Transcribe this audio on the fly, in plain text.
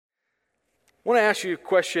I want to ask you a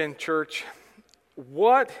question, church.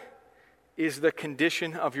 What is the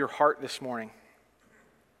condition of your heart this morning?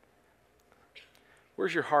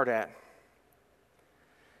 Where's your heart at?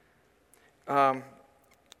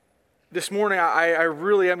 This morning, I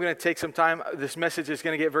really am going to take some time. This message is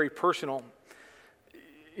going to get very personal.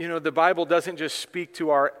 You know, the Bible doesn't just speak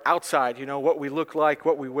to our outside, what we look like,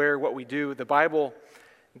 what we wear, what we do. The Bible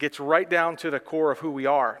gets right down to the core of who we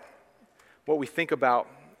are, what we think about.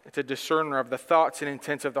 It's a discerner of the thoughts and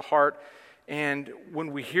intents of the heart. And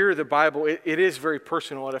when we hear the Bible, it is very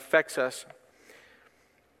personal. It affects us.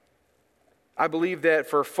 I believe that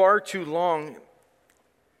for far too long,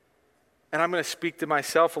 and I'm going to speak to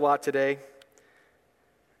myself a lot today,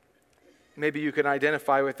 maybe you can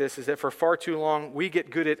identify with this, is that for far too long, we get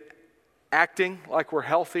good at acting like we're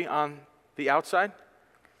healthy on the outside.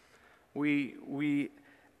 We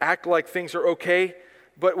act like things are okay,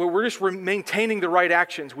 but we're just maintaining the right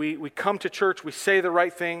actions. We come to church, we say the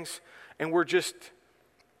right things, and we're just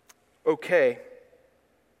okay.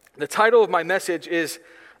 The title of my message is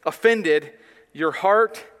Offended, Your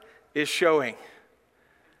Heart is Showing.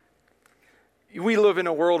 We live in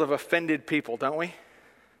a world of offended people, don't we?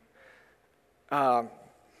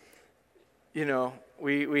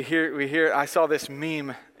 We hear, I saw this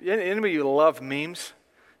meme. Anybody who love memes?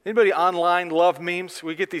 Anybody online love memes?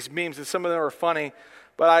 We get these memes, and some of them are funny.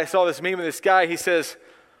 But I saw this meme of this guy. He says,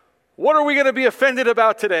 "What are we going to be offended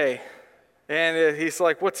about today?" And he's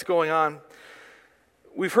like, "What's going on?"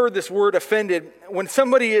 We've heard this word offended. When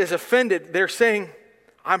somebody is offended, they're saying,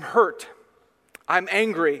 "I'm hurt. I'm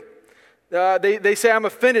angry." They say, "I'm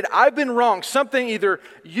offended. I've been wrong. Something either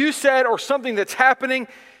you said or something that's happening,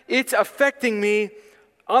 it's affecting me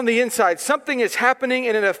on the inside. Something is happening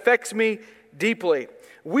and it affects me deeply."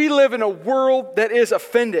 We live in a world that is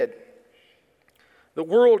offended. The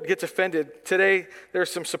world gets offended. Today, there's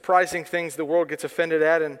some surprising things the world gets offended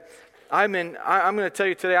at, and I'm going to tell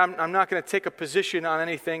you today, I'm not going to take a position on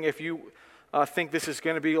anything. If you think this is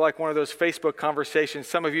going to be like one of those Facebook conversations,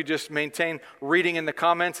 some of you just maintain reading in the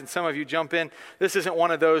comments, and some of you jump in. This isn't one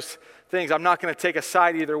of those things. I'm not going to take a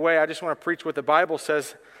side either way. I just want to preach what the Bible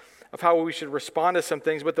says of how we should respond to some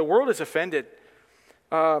things. But the world is offended.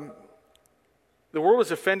 The world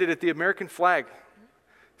is offended at the American flag.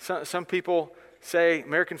 Some people say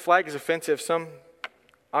American flag is offensive. Some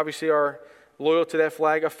obviously are loyal to that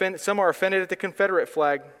flag. Some are offended at the Confederate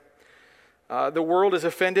flag. The world is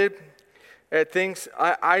offended at things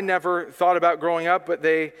I never thought about growing up, but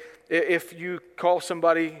if you call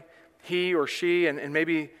somebody he or she, and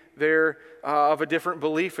maybe they're of a different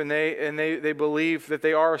belief, and they believe that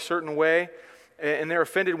they are a certain way, and they're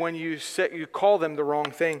offended when you call them the wrong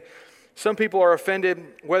thing. Some people are offended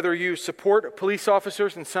whether you support police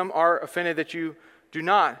officers, and some are offended that you do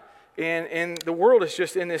not. And the world is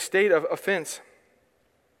just in this state of offense.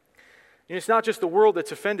 And it's not just the world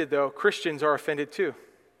that's offended, though. Christians are offended too.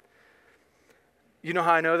 You know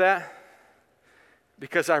how I know that?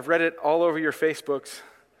 Because I've read it all over your Facebooks,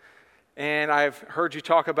 and I've heard you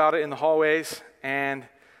talk about it in the hallways, and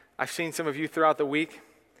I've seen some of you throughout the week.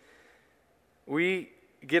 We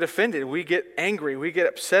get offended, we get angry, we get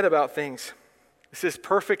upset about things. This is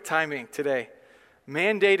perfect timing today.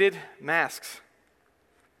 Mandated masks.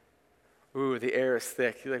 Ooh, the air is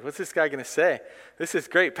thick. You're like, what's this guy going to say? This is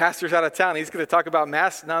great. Pastor's out of town. He's going to talk about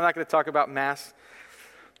masks. No, I'm not going to talk about masks.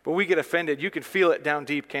 But we get offended. You can feel it down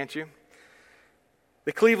deep, can't you?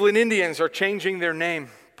 The Cleveland Indians are changing their name,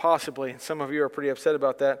 possibly. Some of you are pretty upset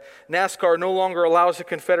about that. NASCAR no longer allows the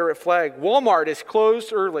Confederate flag. Walmart is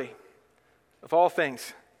closed early. Of all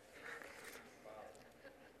things.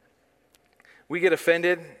 We get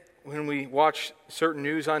offended when we watch certain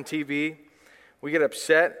news on TV. We get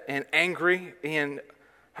upset and angry and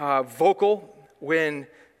vocal when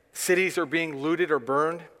cities are being looted or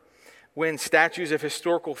burned, when statues of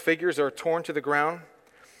historical figures are torn to the ground.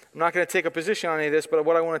 I'm not going to take a position on any of this, but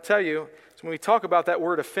what I want to tell you is when we talk about that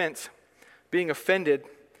word offense, being offended,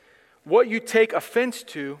 what you take offense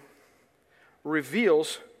to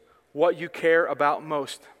reveals what you care about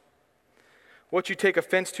most. What you take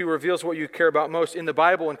offense to reveals what you care about most. In the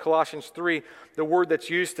Bible, in Colossians 3, the word that's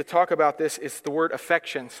used to talk about this is the word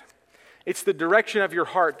affections. It's the direction of your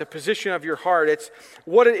heart, the position of your heart. It's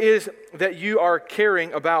what it is that you are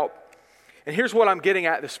caring about. And here's what I'm getting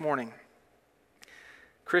at this morning.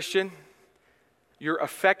 Christian, your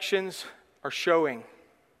affections are showing.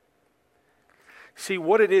 See,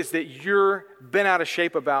 what it is that you're bent out of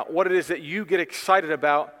shape about, what it is that you get excited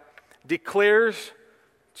about, declares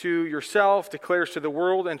to yourself, declares to the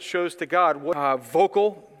world, and shows to God.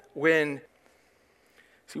 Vocal when,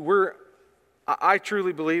 see, I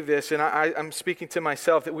truly believe this, and I'm speaking to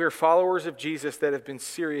myself, that we are followers of Jesus that have been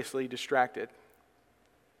seriously distracted.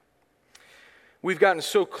 We've gotten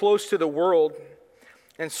so close to the world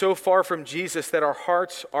and so far from Jesus that our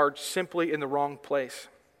hearts are simply in the wrong place.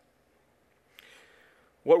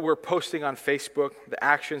 What we're posting on Facebook, the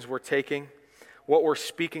actions we're taking, what we're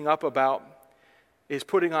speaking up about is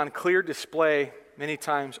putting on clear display many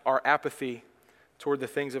times our apathy toward the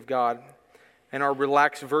things of God and our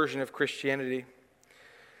relaxed version of Christianity.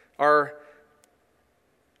 Our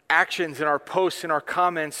actions and our posts and our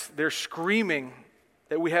comments, they're screaming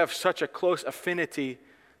that we have such a close affinity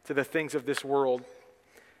to the things of this world.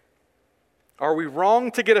 Are we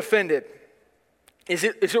wrong to get offended? Is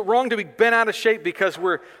it wrong to be bent out of shape because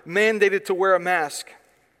we're mandated to wear a mask?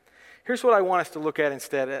 Here's what I want us to look at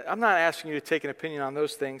instead. I'm not asking you to take an opinion on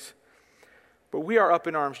those things, but we are up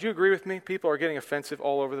in arms. Do you agree with me? People are getting offensive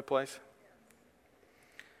all over the place.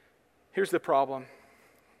 Here's the problem.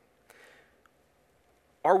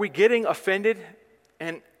 Are we getting offended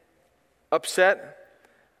and upset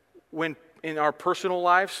when in our personal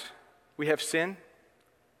lives we have sin?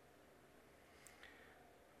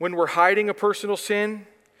 When we're hiding a personal sin?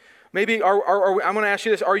 Maybe I'm going to ask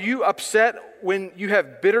you this. Are you upset when you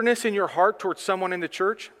have bitterness in your heart towards someone in the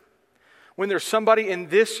church? When there's somebody in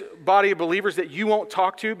this body of believers that you won't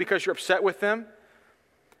talk to because you're upset with them?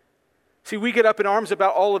 See, we get up in arms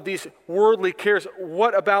about all of these worldly cares.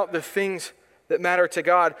 What about the things that matter to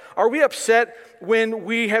God? Are we upset when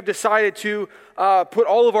we have decided to put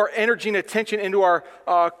all of our energy and attention into our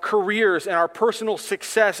careers and our personal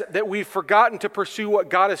success that we've forgotten to pursue what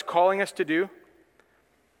God is calling us to do?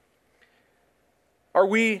 Are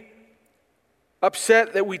we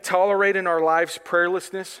upset that we tolerate in our lives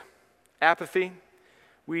prayerlessness, apathy?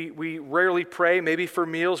 We rarely pray, maybe for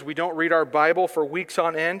meals. We don't read our Bible for weeks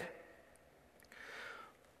on end.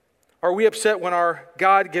 Are we upset when our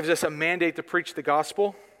God gives us a mandate to preach the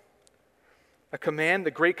gospel, a command,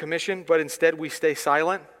 the Great Commission, but instead we stay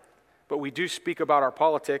silent, but we do speak about our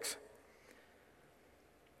politics?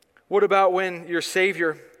 What about when your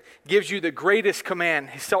Savior gives you the greatest command?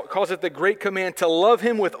 He calls it the great command to love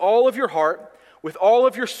Him with all of your heart, with all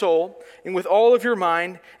of your soul, and with all of your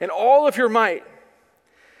mind, and all of your might.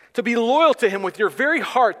 To be loyal to Him with your very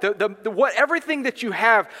heart, everything that you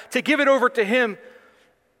have, to give it over to Him.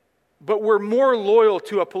 But we're more loyal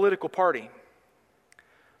to a political party.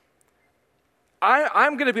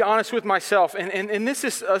 I'm going to be honest with myself, and this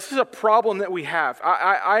is a problem that we have.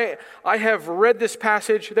 I have read this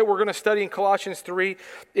passage that we're going to study in Colossians 3,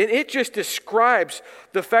 and it just describes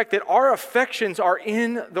the fact that our affections are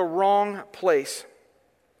in the wrong place.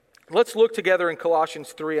 Let's look together in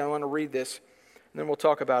Colossians 3. I want to read this, and then we'll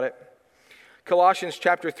talk about it. Colossians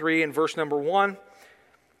chapter 3 and verse number 1.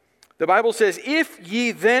 The Bible says, "If ye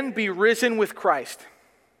then be risen with Christ,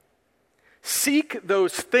 seek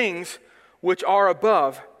those things which are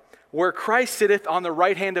above, where Christ sitteth on the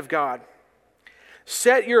right hand of God.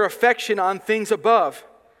 Set your affection on things above,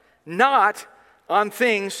 not on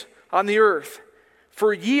things on the earth.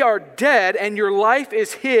 For ye are dead, and your life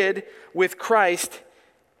is hid with Christ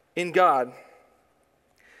in God."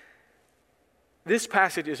 This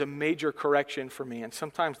passage is a major correction for me, and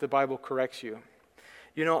sometimes the Bible corrects you.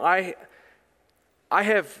 You know, I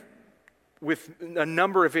have, with a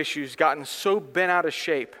number of issues, gotten so bent out of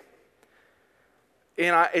shape,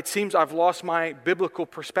 and it seems I've lost my biblical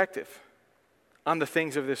perspective on the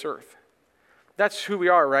things of this earth. That's who we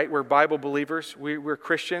are, right? We're Bible believers. We're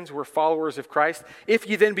Christians. We're followers of Christ. If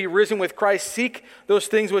you then be risen with Christ, seek those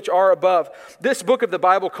things which are above. This book of the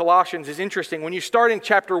Bible, Colossians, is interesting. When you start in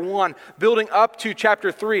chapter 1, building up to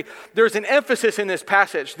chapter 3, there's an emphasis in this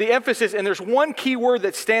passage. The emphasis, and there's one key word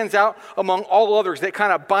that stands out among all others that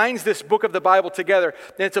kind of binds this book of the Bible together.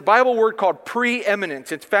 And it's a Bible word called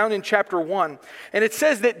preeminence. It's found in chapter 1. And it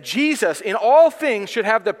says that Jesus, in all things, should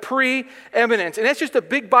have the preeminence. And that's just a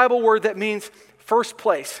big Bible word that means first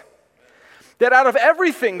place. That out of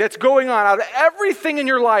everything that's going on, out of everything in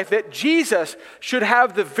your life, that Jesus should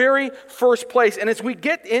have the very first place. And as we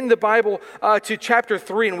get in the Bible to chapter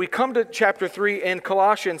 3, and we come to chapter 3 in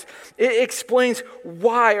Colossians, it explains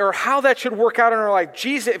why or how that should work out in our life.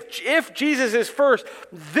 If Jesus is first,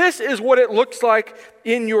 this is what it looks like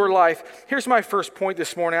in your life. Here's my first point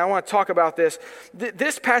this morning. I want to talk about this.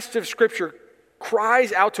 This passage of Scripture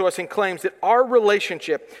cries out to us and claims that our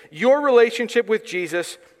relationship, your relationship with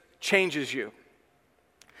Jesus, changes you.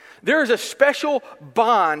 There is a special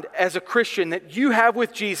bond as a Christian that you have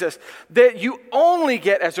with Jesus that you only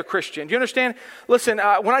get as a Christian. Do you understand? Listen,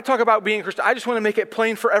 when I talk about being a Christian, I just want to make it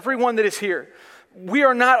plain for everyone that is here. We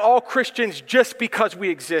are not all Christians just because we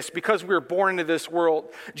exist, because we were born into this world.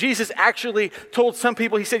 Jesus actually told some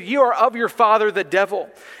people, he said, you are of your father, the devil.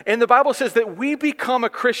 And the Bible says that we become a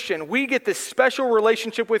Christian. We get this special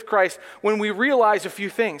relationship with Christ when we realize a few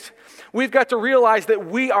things. We've got to realize that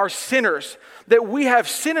we are sinners, that we have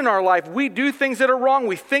sin in our life. We do things that are wrong.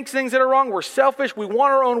 We think things that are wrong. We're selfish. We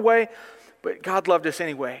want our own way. But God loved us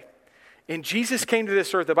anyway. And Jesus came to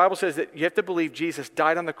this earth. The Bible says that you have to believe Jesus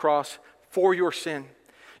died on the cross for your sin.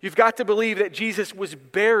 You've got to believe that Jesus was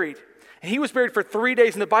buried. And he was buried for 3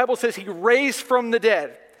 days. And the Bible says he raised from the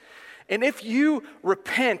dead. And if you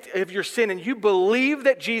repent of your sin and you believe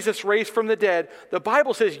that Jesus raised from the dead, the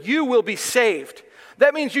Bible says you will be saved.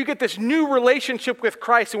 That means you get this new relationship with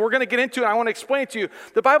Christ, and we're going to get into it. I want to explain it to you.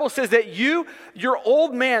 The Bible says that you, your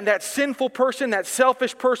old man, that sinful person, that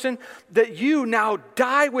selfish person, that you now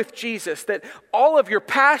die with Jesus, that all of your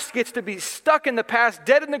past gets to be stuck in the past,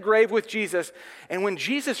 dead in the grave with Jesus. And when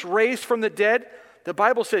Jesus raised from the dead, the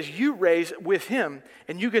Bible says you raise with him,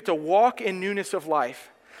 and you get to walk in newness of life.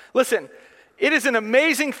 Listen, it is an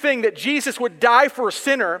amazing thing that Jesus would die for a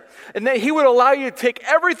sinner and that he would allow you to take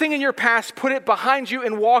everything in your past, put it behind you,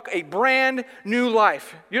 and walk a brand new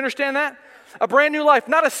life. You understand that? A brand new life,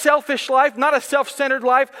 not a selfish life, not a self-centered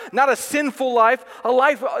life, not a sinful life, a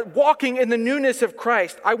life walking in the newness of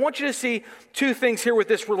Christ. I want you to see two things here with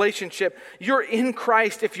this relationship. You're in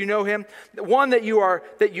Christ if you know him. One, that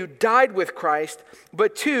you died with Christ,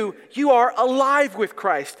 but two, you are alive with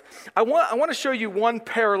Christ. I want to show you one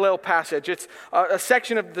parallel passage. It's a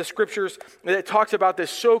section of the scriptures that talks about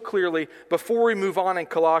this so clearly before we move on in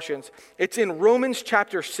Colossians. It's in Romans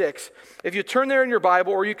chapter 6. If you turn there in your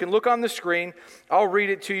Bible, or you can look on the screen, I'll read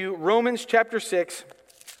it to you. Romans chapter 6.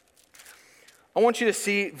 I want you to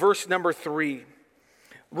see verse number 3.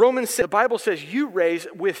 Romans 6, the Bible says, you raise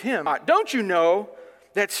with him. Don't you know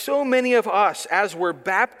that so many of us, as we're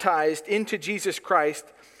baptized into Jesus Christ,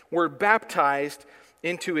 were baptized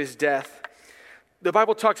into his death? The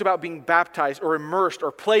Bible talks about being baptized or immersed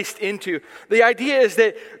or placed into. The idea is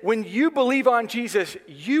that when you believe on Jesus,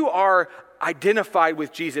 you are identified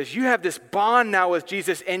with Jesus. You have this bond now with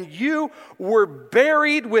Jesus, and you were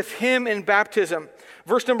buried with him in baptism.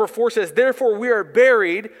 Verse number 4 says, therefore we are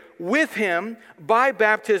buried with him by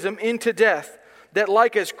baptism into death, that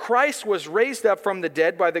like as Christ was raised up from the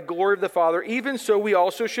dead by the glory of the Father, even so we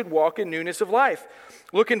also should walk in newness of life.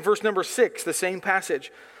 Look in verse number 6, the same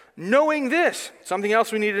passage. Knowing this, something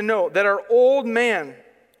else we need to know, that our old man,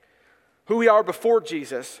 who we are before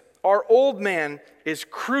Jesus, our old man is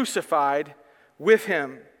crucified with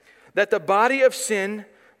him, that the body of sin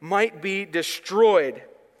might be destroyed.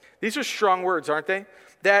 These are strong words, aren't they?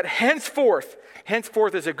 That henceforth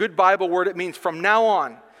is a good Bible word. It means from now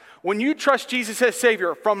on. When you trust Jesus as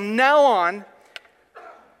Savior, from now on,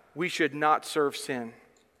 we should not serve sin.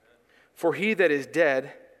 For he that is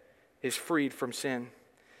dead is freed from sin.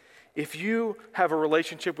 If you have a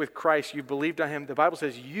relationship with Christ, you believed on him, the Bible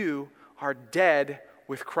says you are dead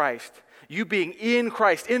with Christ. You being in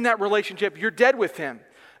Christ, in that relationship, you're dead with him.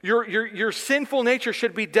 Your sinful nature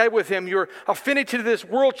should be dead with him. Your affinity to this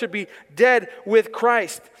world should be dead with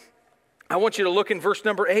Christ. I want you to look in verse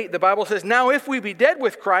number 8. The Bible says, now if we be dead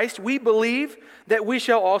with Christ, we believe that we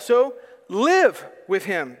shall also live with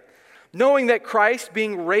him. Knowing that Christ,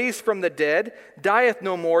 being raised from the dead, dieth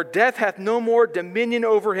no more, death hath no more dominion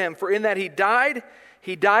over him. For in that he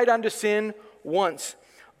died unto sin once.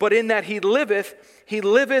 But in that he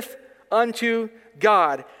liveth unto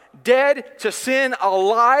God. Dead to sin,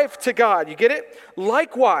 alive to God. You get it?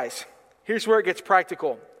 Likewise, here's where it gets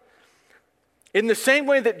practical. In the same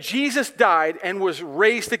way that Jesus died and was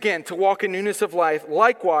raised again to walk in newness of life,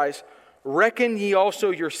 likewise, reckon ye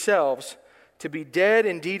also yourselves to be dead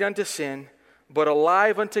indeed unto sin, but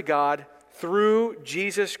alive unto God through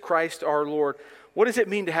Jesus Christ our Lord. What does it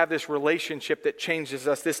mean to have this relationship that changes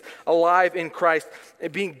us, this alive in Christ,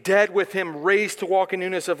 and being dead with him, raised to walk in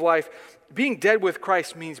newness of life? Being dead with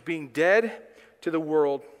Christ means being dead to the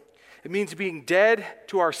world. It means being dead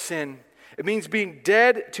to our sin. It means being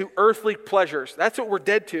dead to earthly pleasures. That's what we're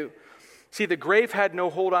dead to. See, the grave had no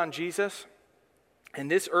hold on Jesus, and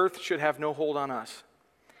this earth should have no hold on us.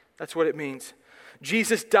 That's what it means.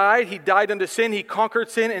 Jesus died. He died unto sin. He conquered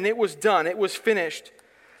sin, and it was done. It was finished.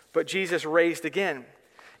 But Jesus raised again.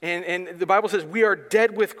 And the Bible says we are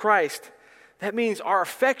dead with Christ. That means our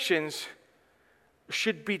affections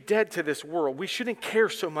should be dead to this world. We shouldn't care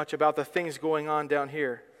so much about the things going on down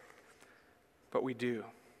here. But we do.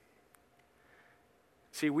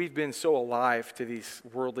 See, we've been so alive to these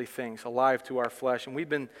worldly things, alive to our flesh, and we've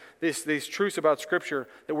been, these truths about Scripture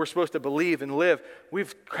that we're supposed to believe and live,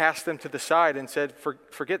 we've cast them to the side and said,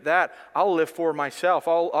 forget that. I'll live for myself.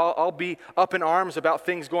 I'll be up in arms about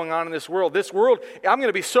things going on in this world. This world, I'm going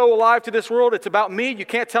to be so alive to this world, it's about me. You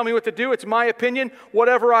can't tell me what to do. It's my opinion,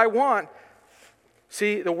 whatever I want.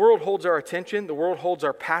 See, the world holds our attention, the world holds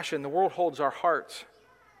our passion, the world holds our hearts,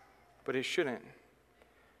 but it shouldn't.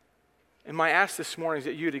 And my ask this morning is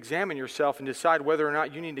that you'd examine yourself and decide whether or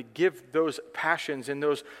not you need to give those passions and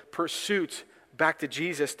those pursuits back to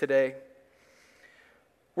Jesus today.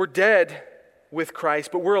 We're dead with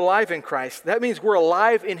Christ, but we're alive in Christ. That means we're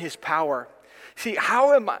alive in His power. See,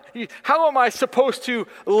 how am I supposed to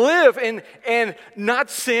live and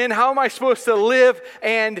not sin? How am I supposed to live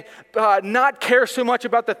and not care so much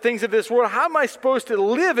about the things of this world? How am I supposed to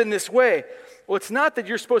live in this way? Well, it's not that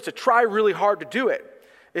you're supposed to try really hard to do it.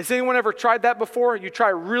 Has anyone ever tried that before? You try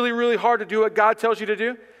really, really hard to do what God tells you to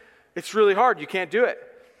do? It's really hard. You can't do it.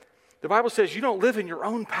 The Bible says you don't live in your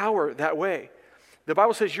own power that way. The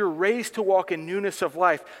Bible says you're raised to walk in newness of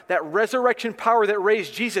life. That resurrection power that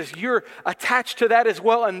raised Jesus, you're attached to that as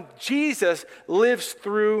well, and Jesus lives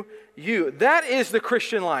through you. That is the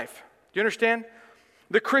Christian life. Do you understand?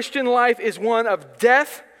 The Christian life is one of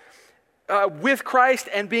death with Christ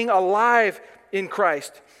and being alive in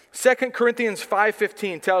Christ. 2 Corinthians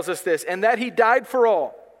 5:15 tells us this, and that He died for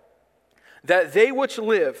all, that they which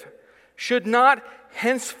live should not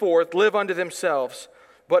henceforth live unto themselves,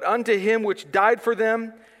 but unto Him which died for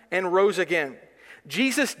them and rose again.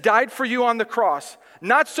 Jesus died for you on the cross,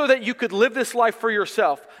 not so that you could live this life for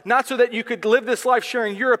yourself, not so that you could live this life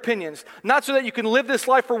sharing your opinions, not so that you can live this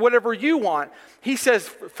life for whatever you want. He says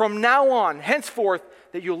from now on, henceforth,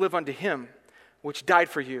 that you'll live unto Him which died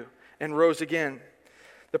for you and rose again.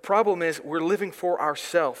 The problem is we're living for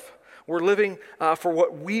ourselves. We're living for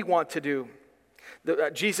what we want to do.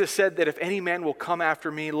 Jesus said that if any man will come after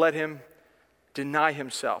me, let him deny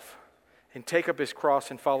himself and take up his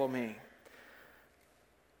cross and follow me.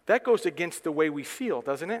 That goes against the way we feel,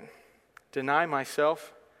 doesn't it? Deny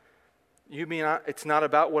myself. You mean it's not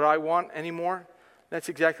about what I want anymore? That's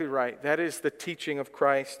exactly right. That is the teaching of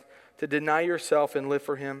Christ, to deny yourself and live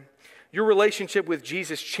for Him. Your relationship with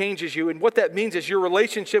Jesus changes you, and what that means is your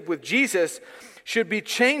relationship with Jesus should be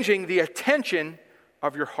changing the attention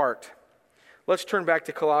of your heart. Let's turn back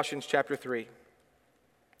to Colossians chapter 3.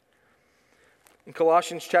 In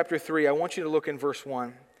Colossians chapter 3, I want you to look in verse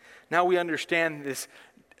 1. Now we understand this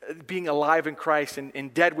being alive in Christ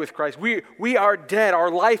and dead with Christ. We are dead.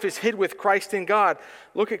 Our life is hid with Christ in God.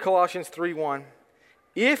 Look at Colossians 3:1.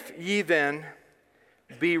 If ye then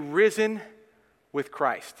be risen with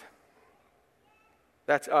Christ.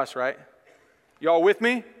 That's us, right? Y'all with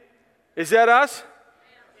me? Is that us?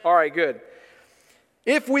 All right, good.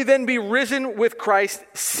 If we then be risen with Christ,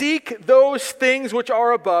 seek those things which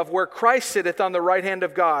are above, where Christ sitteth on the right hand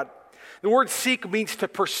of God. The word seek means to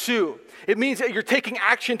pursue. It means that you're taking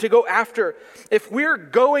action to go after. If we're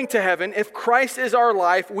going to heaven, if Christ is our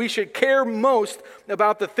life, we should care most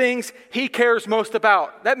about the things He cares most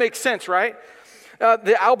about. That makes sense, right?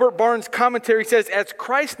 The Albert Barnes commentary says, as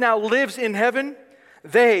Christ now lives in heaven,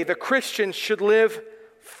 they, the Christians, should live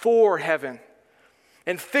for heaven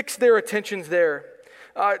and fix their attentions there.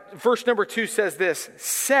 Verse number 2 says this,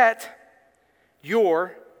 set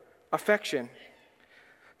your affection.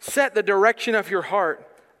 Set the direction of your heart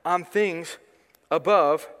on things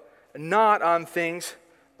above, not on things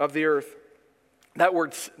of the earth. That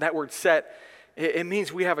word set, it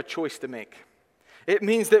means we have a choice to make. It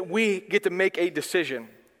means that we get to make a decision.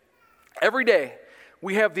 Every day,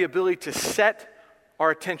 we have the ability to set our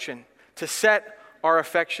attention, to set our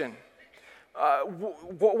affection.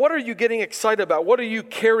 What are you getting excited about? What are you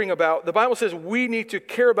caring about? The Bible says we need to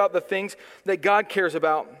care about the things that God cares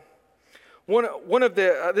about. One of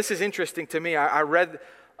the, this is interesting to me. I read,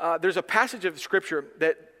 there's a passage of Scripture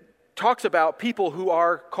that talks about people who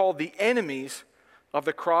are called the enemies of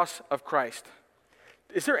the cross of Christ.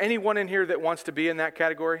 Is there anyone in here that wants to be in that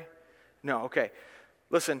category? No, okay.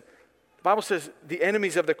 Listen, the Bible says the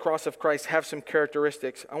enemies of the cross of Christ have some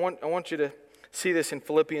characteristics. I want you to see this in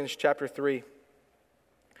Philippians chapter 3.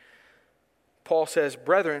 Paul says,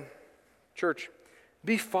 brethren, church,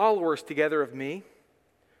 be followers together of me.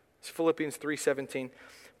 It's Philippians 3:17.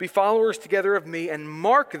 Be followers together of me, and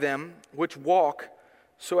mark them which walk,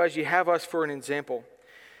 so as ye have us for an example.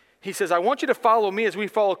 He says, I want you to follow me as we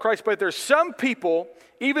follow Christ, but there's some people,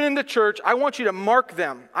 even in the church, I want you to mark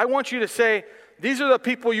them. I want you to say, These are the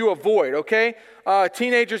people you avoid, okay?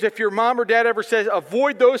 Teenagers, if your mom or dad ever says,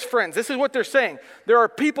 avoid those friends, this is what they're saying. There are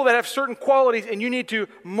people that have certain qualities, and you need to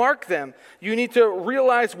mark them. You need to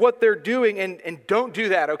realize what they're doing, and don't do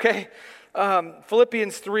that, okay?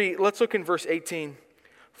 Philippians 3, let's look in verse 18.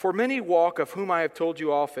 For many walk, of whom I have told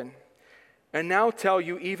you often, and now tell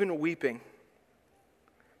you even weeping,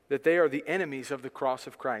 that they are the enemies of the cross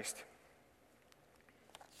of Christ.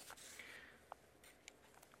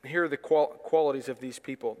 Here are the qualities of these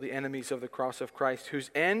people, the enemies of the cross of Christ, whose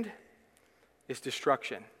end is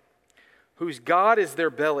destruction, whose God is their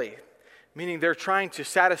belly, meaning they're trying to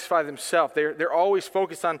satisfy themselves. They're always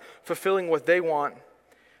focused on fulfilling what they want,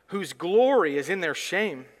 whose glory is in their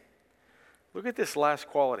shame. Look at this last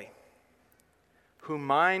quality, who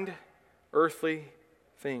mind earthly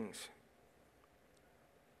things.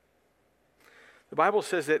 The Bible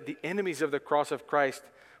says that the enemies of the cross of Christ,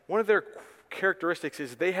 one of their characteristics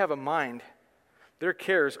is they have a mind. Their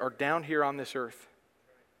cares are down here on this earth.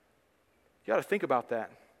 You got to think about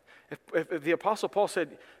that. If the Apostle Paul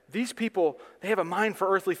said, these people, they have a mind for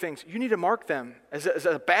earthly things, you need to mark them as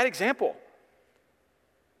a bad example.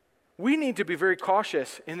 We need to be very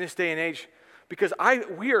cautious in this day and age because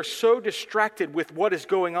we are so distracted with what is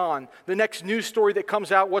going on, the next news story that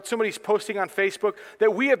comes out, what somebody's posting on Facebook,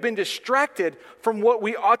 that we have been distracted from what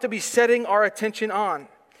we ought to be setting our attention on.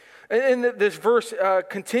 And this verse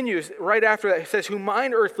continues right after that. It says, who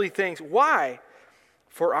mind earthly things. Why?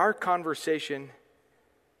 For our conversation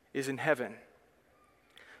is in heaven.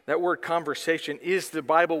 That word conversation is the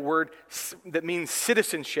Bible word that means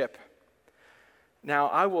citizenship. Now,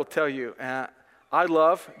 I will tell you, I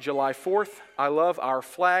love July 4th. I love our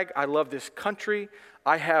flag. I love this country.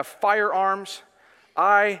 I have firearms.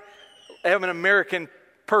 I am an American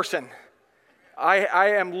person.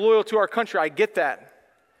 I am loyal to our country. I get that.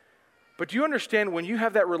 But do you understand when you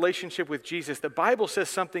have that relationship with Jesus, the Bible says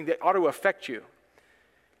something that ought to affect you.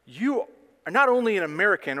 You are not only an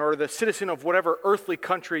American or the citizen of whatever earthly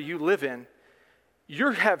country you live in,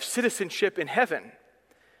 you have citizenship in heaven.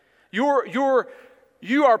 You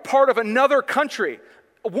are part of another country,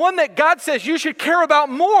 one that God says you should care about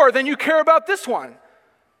more than you care about this one.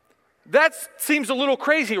 That seems a little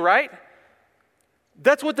crazy, right?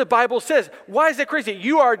 That's what the Bible says. Why is that crazy?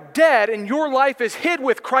 You are dead and your life is hid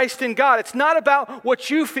with Christ in God. It's not about what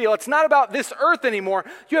you feel. It's not about this earth anymore.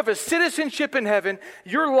 You have a citizenship in heaven.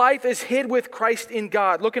 Your life is hid with Christ in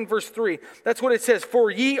God. Look in verse 3. That's what it says. For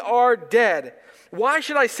ye are dead. Why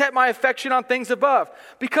should I set my affection on things above?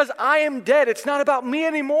 Because I am dead. It's not about me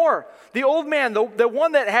anymore. The old man, the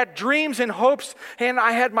one that had dreams and hopes, and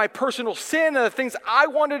I had my personal sin and the things I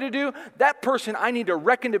wanted to do, that person I need to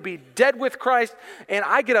reckon to be dead with Christ. And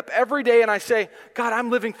I get up every day and I say, God, I'm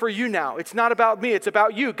living for you now. It's not about me. It's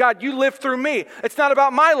about you. God, you live through me. It's not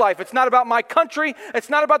about my life. It's not about my country. It's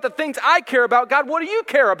not about the things I care about. God, what do you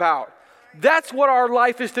care about? That's what our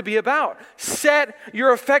life is to be about. Set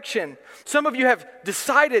your affection. Some of you have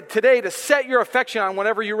decided today to set your affection on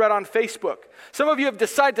whatever you read on Facebook. Some of you have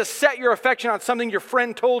decided to set your affection on something your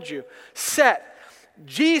friend told you. Set.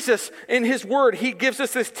 Jesus, in his word, he gives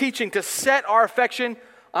us this teaching to set our affection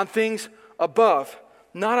on things above,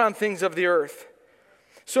 not on things of the earth.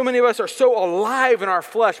 So many of us are so alive in our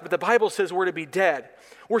flesh, but the Bible says we're to be dead.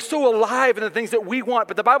 We're so alive in the things that we want,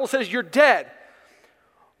 but the Bible says you're dead.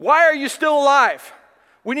 Why are you still alive?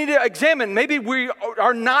 We need to examine. Maybe we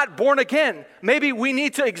are not born again. Maybe we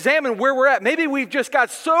need to examine where we're at. Maybe we've just got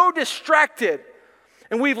so distracted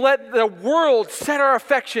and we've let the world set our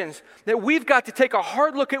affections that we've got to take a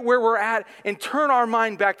hard look at where we're at and turn our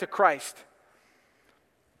mind back to Christ.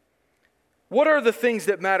 What are the things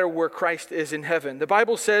that matter where Christ is in heaven? The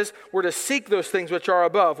Bible says we're to seek those things which are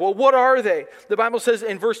above. Well, what are they? The Bible says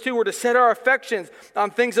in verse 2, we're to set our affections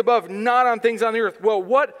on things above, not on things on the earth. Well,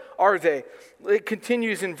 what are they? It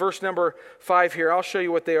continues in verse number 5 here. I'll show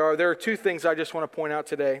you what they are. There are two things I just want to point out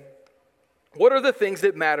today. What are the things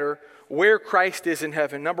that matter where Christ is in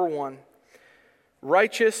heaven? Number 1,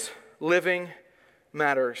 righteous living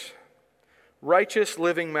matters. Righteous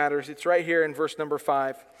living matters. It's right here in verse number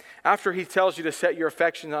 5. After he tells you to set your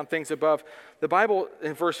affections on things above, the Bible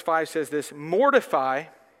in verse 5 says this, mortify,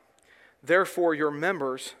 therefore, your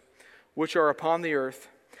members which are upon the earth.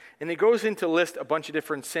 And he goes into list a bunch of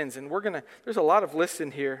different sins. And there's a lot of lists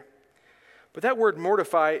in here. But that word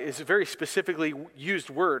mortify is a very specifically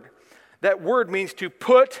used word. That word means to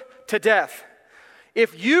put to death.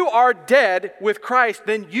 If you are dead with Christ,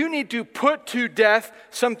 then you need to put to death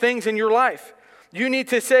some things in your life. You need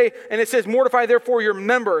to say, and it says, mortify therefore your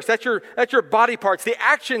members. That's your body parts. The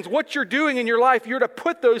actions, what you're doing in your life, you're to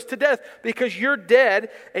put those to death because you're dead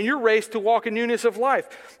and you're raised to walk in newness of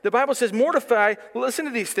life. The Bible says, mortify, listen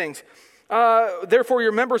to these things. Therefore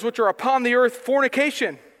your members which are upon the earth,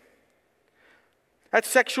 fornication. That's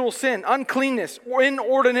sexual sin, uncleanness,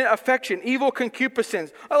 inordinate affection, evil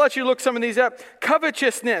concupiscence. I'll let you look some of these up.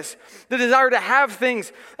 Covetousness, the desire to have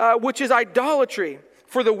things, which is idolatry.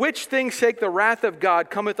 For the which things' sake the wrath of God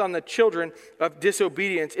cometh on the children of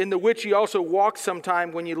disobedience, in the which ye also walked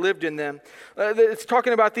sometime when ye lived in them. It's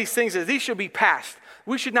talking about these things as these should be past.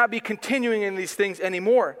 We should not be continuing in these things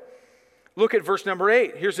anymore. Look at verse number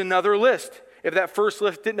 8. Here's another list. If that first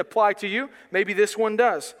list didn't apply to you, maybe this one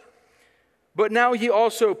does. But now ye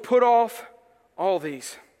also put off all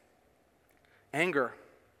these. Anger.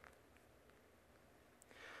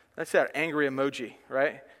 That's that angry emoji,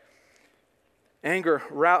 right? Anger,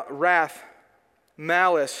 wrath,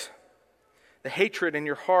 malice, the hatred in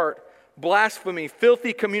your heart, blasphemy,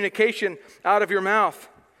 filthy communication out of your mouth.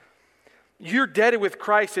 You're dead with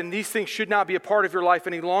Christ, and these things should not be a part of your life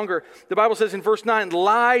any longer. The Bible says in verse 9,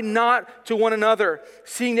 lie not to one another,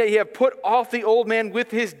 seeing that ye have put off the old man with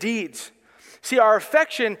his deeds. See, our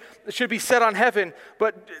affection should be set on heaven,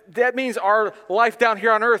 but that means our life down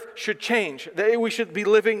here on earth should change. We should be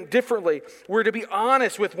living differently. We're to be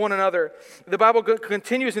honest with one another. The Bible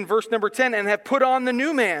continues in verse number 10, and have put on the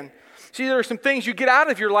new man. See, there are some things you get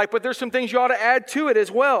out of your life, but there's some things you ought to add to it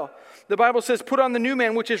as well. The Bible says, put on the new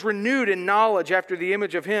man, which is renewed in knowledge after the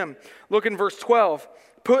image of him. Look in verse 12.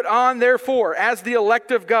 Put on, therefore, as the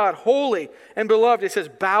elect of God, holy and beloved. It says,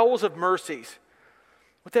 bowels of mercies.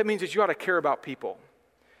 What that means is you ought to care about people.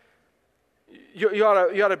 You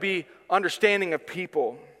ought to be understanding of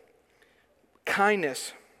people.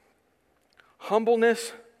 Kindness.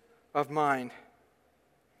 Humbleness of mind.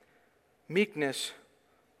 Meekness.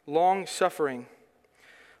 Long-suffering.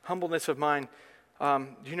 Humbleness of mind.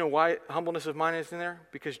 Do you know why humbleness of mind is in there?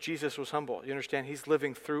 Because Jesus was humble. You understand? He's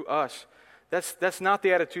living through us. That's not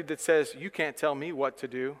the attitude that says, you can't tell me what to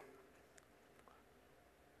do.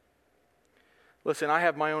 Listen, I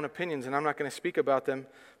have my own opinions, and I'm not going to speak about them,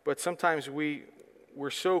 but sometimes we're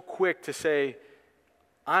so quick to say,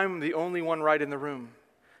 I'm the only one right in the room.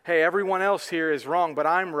 Hey, everyone else here is wrong, but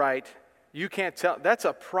I'm right. You can't tell. That's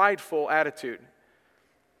a prideful attitude.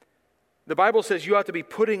 The Bible says you ought to be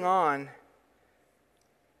putting on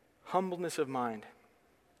humbleness of mind.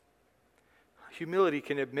 Humility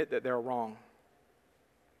can admit that they're wrong.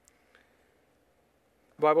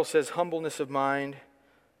 The Bible says humbleness of mind,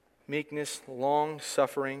 meekness,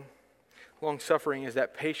 long-suffering. Long-suffering is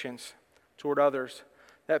that patience toward others.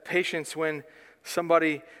 That patience when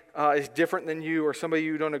somebody is different than you or somebody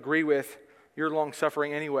you don't agree with, you're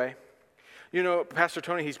long-suffering anyway. You know, Pastor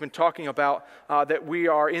Tony, he's been talking about that we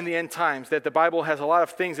are in the end times, that the Bible has a lot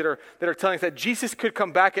of things that are telling us that Jesus could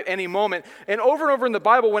come back at any moment. And over in the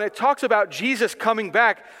Bible, when it talks about Jesus coming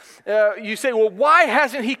back, you say, well, why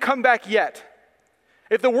hasn't he come back yet?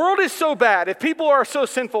 If the world is so bad, if people are so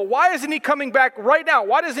sinful, why isn't he coming back right now?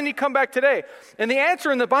 Why doesn't he come back today? And the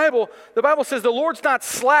answer in the Bible says the Lord's not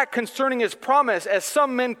slack concerning his promise, as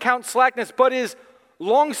some men count slackness, but is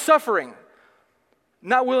long-suffering,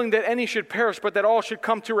 not willing that any should perish, but that all should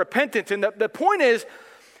come to repentance. And the point is,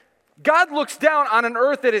 God looks down on an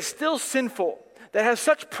earth that is still sinful, that has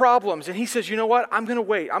such problems, and he says, you know what? I'm going to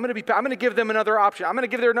wait. I'm going to give them another option. I'm going to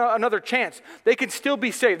give them another chance. They can still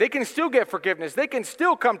be saved. They can still get forgiveness. They can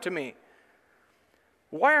still come to me.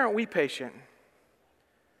 Why aren't we patient?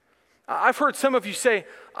 I've heard some of you say,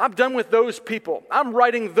 I'm done with those people. I'm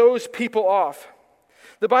writing those people off.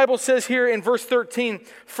 The Bible says here in verse 13,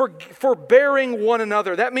 forbearing one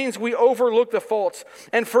another. That means we overlook the faults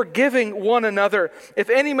and forgiving one another. If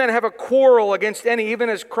any man have a quarrel against any, even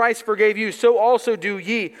as Christ forgave you, so also do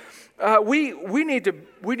ye. We need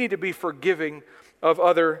to be forgiving of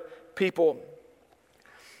other people.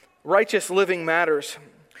 Righteous living matters.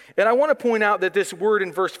 And I want to point out that this word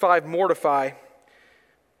in verse 5, mortify,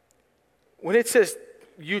 when it says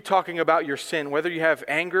you talking about your sin, whether you have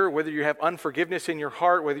anger, whether you have unforgiveness in your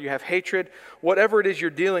heart, whether you have hatred, whatever it is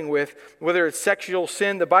you're dealing with, whether it's sexual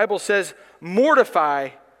sin, the Bible says mortify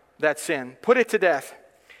that sin. Put it to death.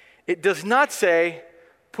 It does not say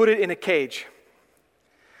put it in a cage.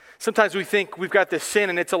 Sometimes we think we've got this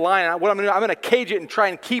sin and it's a lion. What I'm going to cage it and try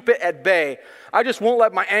and keep it at bay. I just won't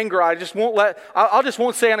let my anger out. I just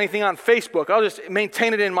won't say anything on Facebook. I'll just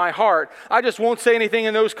maintain it in my heart. I just won't say anything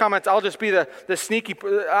in those comments. I'll just be the sneaky,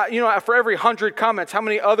 for every 100 comments, how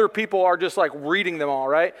many other people are just like reading them all,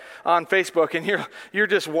 right? On Facebook, and you're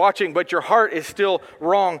just watching, but your heart is still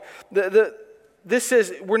wrong. this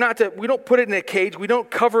says we don't put it in a cage. We don't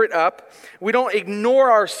cover it up. We don't ignore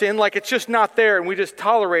our sin like it's just not there and we just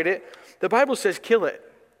tolerate it. The Bible says kill it.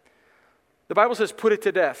 The Bible says put it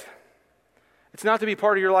to death. It's not to be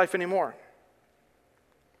part of your life anymore.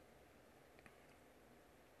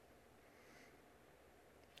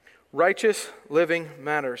 Righteous living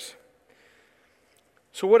matters.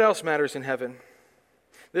 So what else matters in heaven?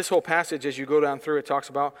 This whole passage, as you go down through it, talks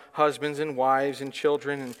about husbands and wives and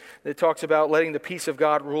children. And it talks about letting the peace of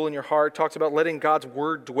God rule in your heart. It talks about letting God's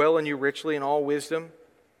word dwell in you richly in all wisdom.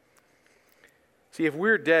 See, if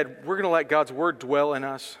we're dead, we're going to let God's word dwell in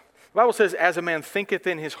us. The Bible says, as a man thinketh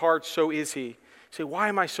in his heart, so is he. You say, why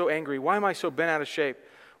am I so angry? Why am I so bent out of shape?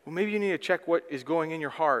 Well, maybe you need to check what is going in your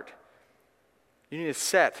heart. You need to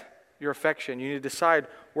set your affection. You need to decide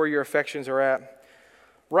where your affections are at.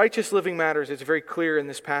 Righteous living matters. It's very clear in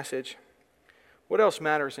this passage. What else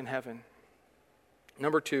matters in heaven?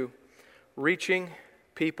 Number 2, reaching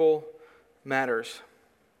people matters.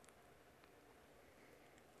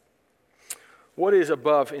 What is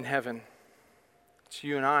above in heaven? It's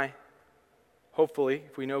you and I. Hopefully,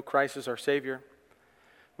 if we know Christ is our Savior.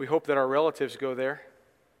 We hope that our relatives go there.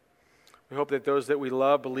 We hope that those that we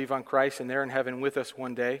love believe on Christ and they're in heaven with us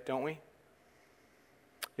one day, don't we?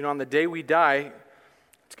 You know, on the day we die,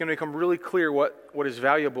 it's going to become really clear what is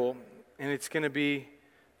valuable, and it's going to be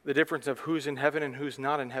the difference of who's in heaven and who's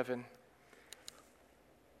not in heaven.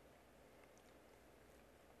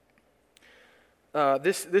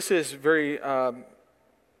 This is very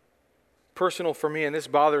personal for me, and this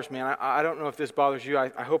bothers me. And I don't know if this bothers you.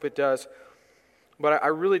 I hope it does. But I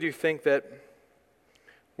really do think that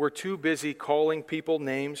we're too busy calling people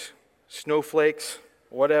names, snowflakes,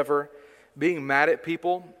 whatever, being mad at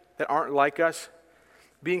people that aren't like us,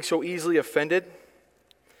 being so easily offended.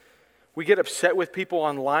 We get upset with people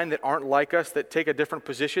online that aren't like us, that take a different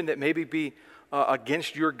position, that maybe be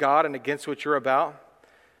against your God and against what you're about.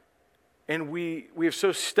 And we have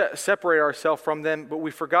so separated ourselves from them, but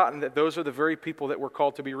we've forgotten that those are the very people that we're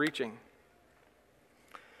called to be reaching.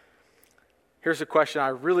 Here's a question I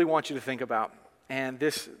really want you to think about. And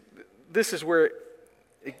this is where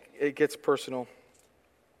it gets personal.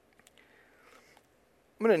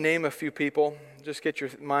 I'm going to name a few people, just get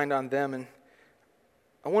your mind on them. And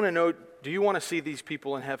I want to know, do you want to see these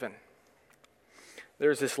people in heaven?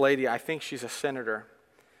 There's this lady, I think she's a senator,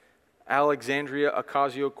 Alexandria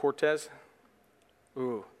Ocasio-Cortez.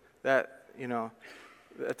 Ooh,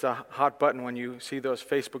 that's a hot button when you see those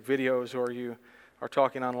Facebook videos or you are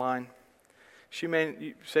talking online. She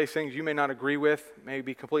may say things you may not agree with, may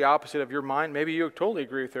be completely opposite of your mind. Maybe you totally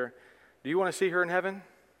agree with her. Do you want to see her in heaven?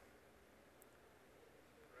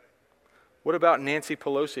 What about Nancy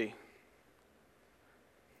Pelosi?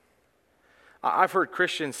 I've heard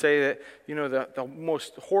Christians say that, the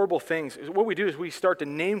most horrible things, what we do is we start to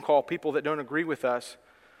name call people that don't agree with us.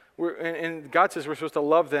 And God says we're supposed to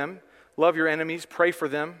love them, love your enemies, pray for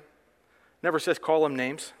them. Never says call them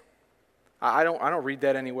names. I don't read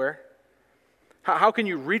that anywhere. How can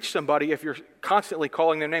you reach somebody if you're constantly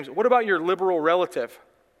calling them names? What about your liberal relative?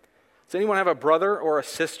 Does anyone have a brother or a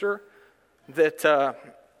sister that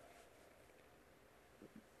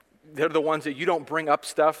they're the ones that you don't bring up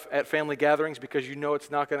stuff at family gatherings because you know it's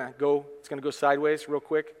going to go sideways real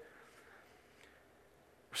quick?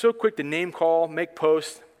 We're so quick to name call, make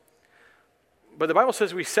posts. But the Bible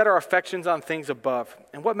says we set our affections on things above.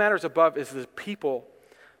 And what matters above is the people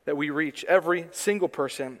that we reach, every single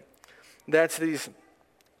person. That's these,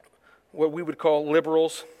 what we would call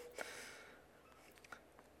liberals.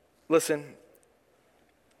 Listen,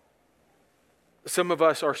 some of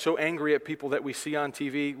us are so angry at people that we see on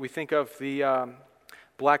TV. We think of the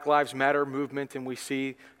Black Lives Matter movement and we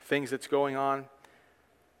see things that's going on.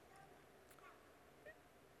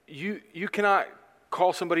 You cannot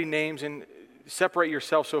call somebody names and separate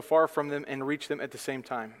yourself so far from them and reach them at the same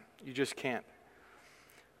time. You just can't.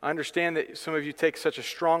 I understand that some of you take such a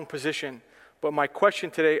strong position, but my question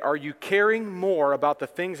today, are you caring more about the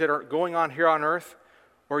things that are going on here on earth,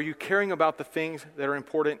 or are you caring about the things that are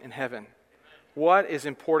important in heaven? What is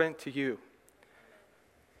important to you?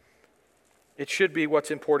 It should be what's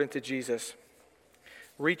important to Jesus.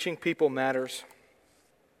 Reaching people matters.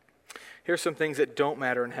 Here's some things that don't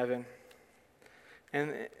matter in heaven.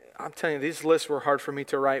 And I'm telling you, these lists were hard for me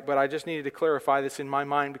to write, but I just needed to clarify this in my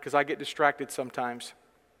mind because I get distracted sometimes.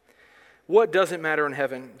 What doesn't matter in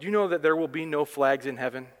heaven? Do you know that there will be no flags in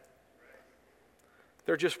heaven?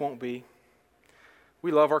 There just won't be.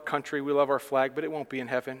 We love our country, we love our flag, but it won't be in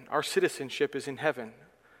heaven. Our citizenship is in heaven.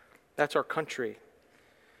 That's our country.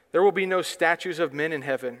 There will be no statues of men in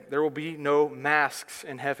heaven. There will be no masks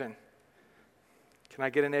in heaven. Can I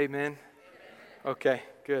get an amen? Okay,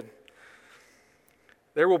 good.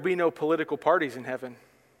 There will be no political parties in heaven.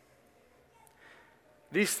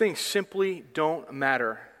 These things simply don't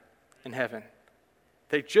matter in heaven.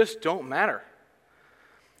 They just don't matter.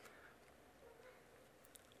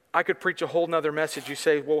 I could preach a whole nother message. You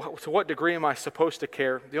say, well, to what degree am I supposed to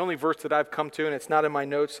care? The only verse that I've come to, and it's not in my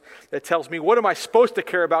notes, that tells me what am I supposed to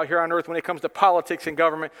care about here on earth when it comes to politics and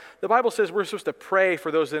government. The Bible says we're supposed to pray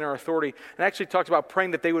for those in our authority, and actually talks about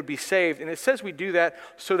praying that they would be saved. And it says we do that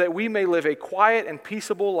so that we may live a quiet and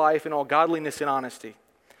peaceable life in all godliness and honesty.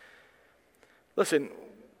 Listen,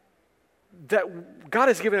 that God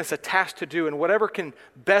has given us a task to do, and whatever can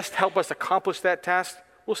best help us accomplish that task,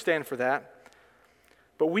 we'll stand for that.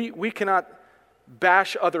 But we cannot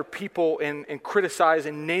bash other people and criticize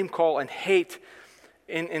and name call and hate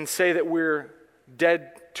and say that we're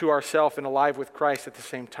dead to ourselves and alive with Christ at the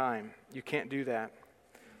same time. You can't do that.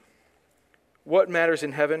 What matters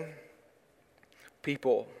in heaven?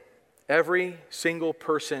 People. Every single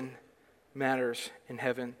person matters in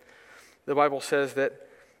heaven. The Bible says that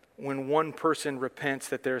when one person repents,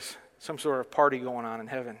 that there's some sort of party going on in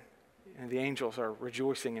heaven, and the angels are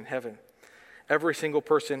rejoicing in heaven. Every single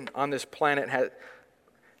person on this planet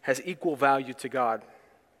has equal value to God.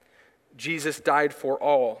 Jesus died for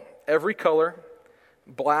all, every color,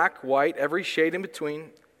 black, white, every shade in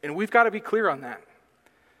between, and we've got to be clear on that.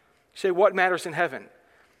 You say, what matters in heaven?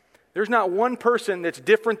 There's not one person that's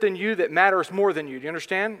different than you that matters more than you. Do you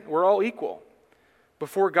understand? We're all equal.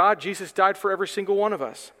 Before God, Jesus died for every single one of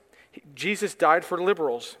us. Jesus died for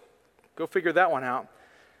liberals. Go figure that one out.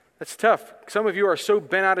 That's tough. Some of you are so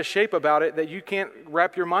bent out of shape about it that you can't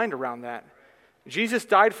wrap your mind around that. Jesus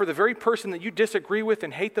died for the very person that you disagree with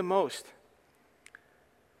and hate the most.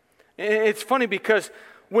 And it's funny because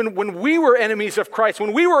when we were enemies of Christ,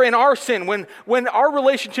 when we were in our sin, when our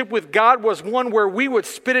relationship with God was one where we would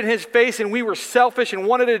spit in his face and we were selfish and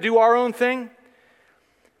wanted to do our own thing,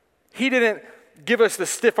 he didn't give us the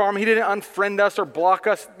stiff arm. He didn't unfriend us or block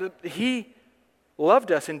us. He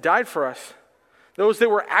loved us and died for us. Those that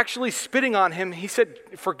were actually spitting on him, he said,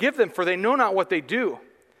 forgive them, for they know not what they do.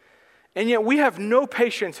 And yet we have no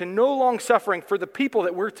patience and no long suffering for the people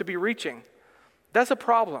that we're to be reaching. That's a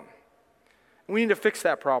problem. We need to fix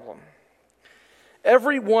that problem.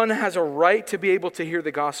 Everyone has a right to be able to hear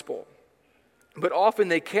the gospel, but often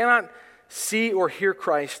they cannot see or hear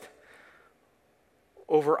Christ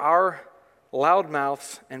over our loud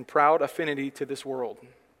mouths and proud affinity to this world.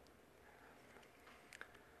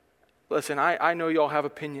 Listen, I know y'all have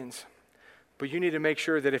opinions, but you need to make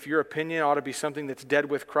sure that if your opinion ought to be something that's dead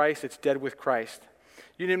with Christ, it's dead with Christ.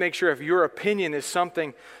 You need to make sure if your opinion is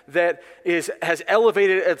something that has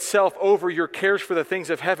elevated itself over your cares for the things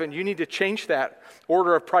of heaven, you need to change that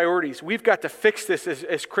order of priorities. We've got to fix this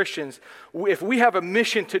as Christians. If we have a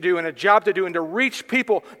mission to do and a job to do and to reach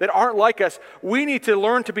people that aren't like us, we need to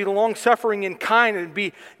learn to be long-suffering and kind and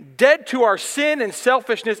be dead to our sin and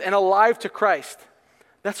selfishness and alive to Christ.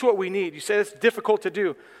 That's what we need. You say it's difficult to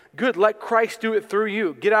do. Good, let Christ do it through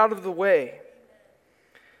you. Get out of the way.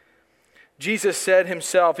 Jesus said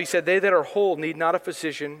himself, he said, they that are whole need not a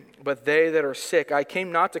physician, but they that are sick. I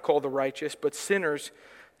came not to call the righteous, but sinners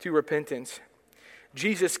to repentance.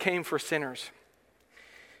 Jesus came for sinners.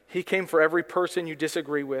 He came for every person you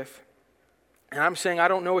disagree with. And I'm saying I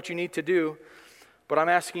don't know what you need to do, but I'm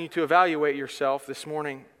asking you to evaluate yourself this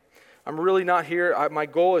morning. I'm really not here. My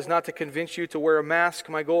goal is not to convince you to wear a mask.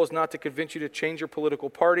 My goal is not to convince you to change your political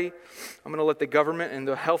party. I'm going to let the government and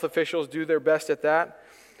the health officials do their best at that.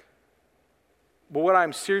 But what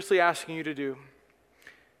I'm seriously asking you to do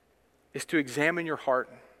is to examine your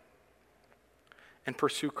heart and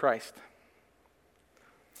pursue Christ.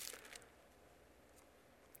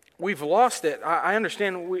 We've lost it. I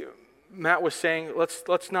understand. Matt was saying,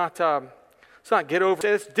 let's not get over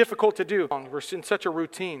it. It's difficult to do. We're in such a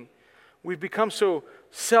routine. We've become so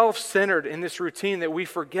self-centered in this routine that we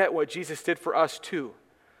forget what Jesus did for us too.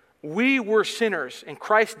 We were sinners, and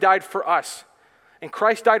Christ died for us. And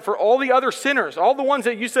Christ died for all the other sinners, all the ones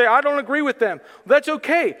that you say, I don't agree with them. Well, that's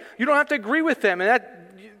okay. You don't have to agree with them,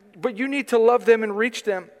 but you need to love them and reach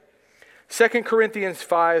them. 2 Corinthians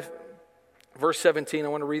 5, verse 17, I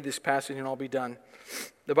want to read this passage and I'll be done.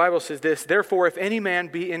 The Bible says this, therefore, if any man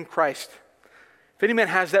be in Christ, if any man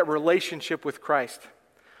has that relationship with Christ,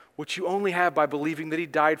 which you only have by believing that he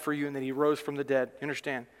died for you and that he rose from the dead. You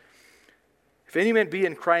understand? If any man be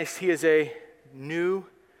in Christ, he is a new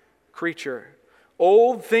creature.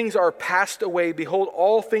 Old things are passed away. Behold,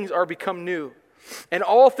 all things are become new. And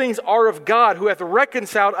all things are of God, who hath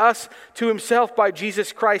reconciled us to himself by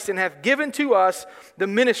Jesus Christ, and hath given to us the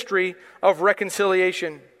ministry of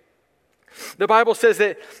reconciliation. The Bible says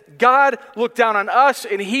that God looked down on us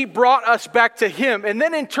and he brought us back to him. And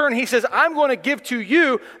then in turn, he says, I'm going to give to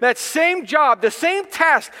you that same job, the same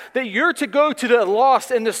task that you're to go to the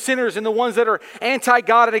lost and the sinners and the ones that are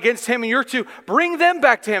anti-God and against him. And you're to bring them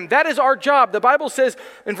back to him. That is our job. The Bible says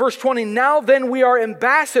in verse 20, now then we are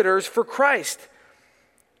ambassadors for Christ.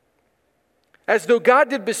 As though God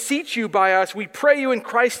did beseech you by us, we pray you in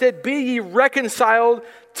Christ's stead, be ye reconciled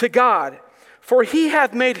to God. For he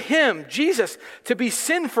hath made him, Jesus, to be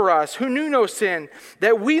sin for us, who knew no sin,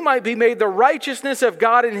 that we might be made the righteousness of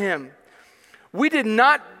God in him. We did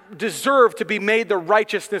not deserve to be made the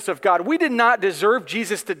righteousness of God. We did not deserve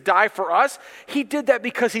Jesus to die for us. He did that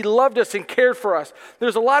because he loved us and cared for us.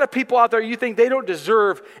 There's a lot of people out there, you think they don't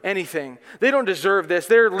deserve anything. They don't deserve this.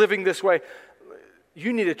 They're living this way.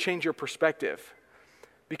 You need to change your perspective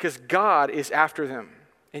because God is after them,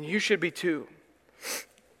 and you should be too.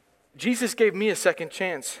 Jesus gave me a second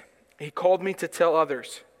chance. He called me to tell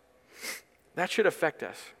others. That should affect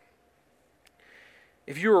us.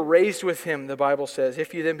 If you were raised with him, the Bible says,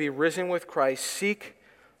 if you then be risen with Christ, seek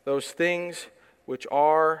those things which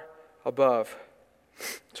are above.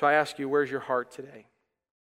 So I ask you, where's your heart today?